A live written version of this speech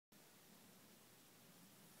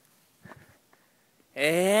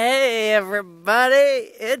Hey everybody,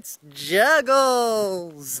 it's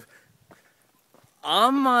Juggles!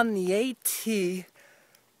 I'm on the AT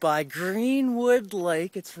by Greenwood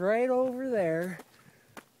Lake. It's right over there,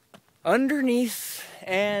 underneath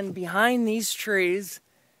and behind these trees.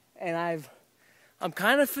 And I'm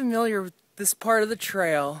kind of familiar with this part of the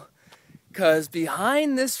trail because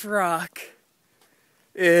behind this rock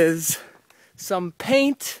is some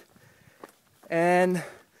paint, and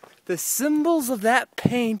the symbols of that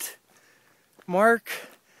paint mark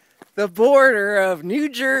the border of New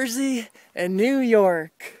Jersey and New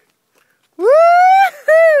York.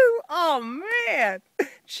 Woo-hoo! Oh man,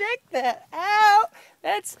 check that out.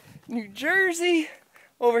 That's New Jersey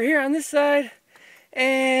over here on this side,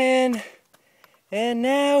 and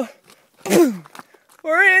now boom,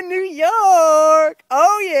 we're in New York.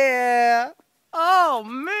 Oh yeah. Oh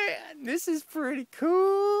man, this is pretty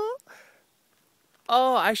cool.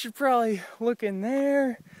 Oh, I should probably look in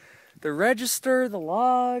there, the register, the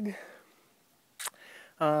log.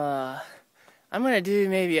 I'm gonna do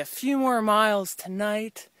maybe a few more miles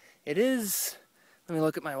tonight. It is, let me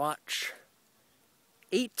look at my watch,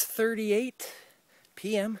 8:38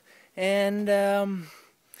 p.m. And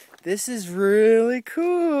this is really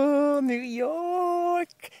cool. New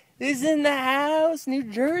York is in the house. New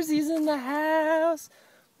Jersey's in the house.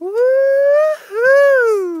 Woohoo!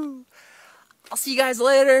 I'll see you guys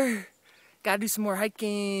later. Gotta do some more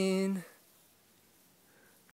hiking.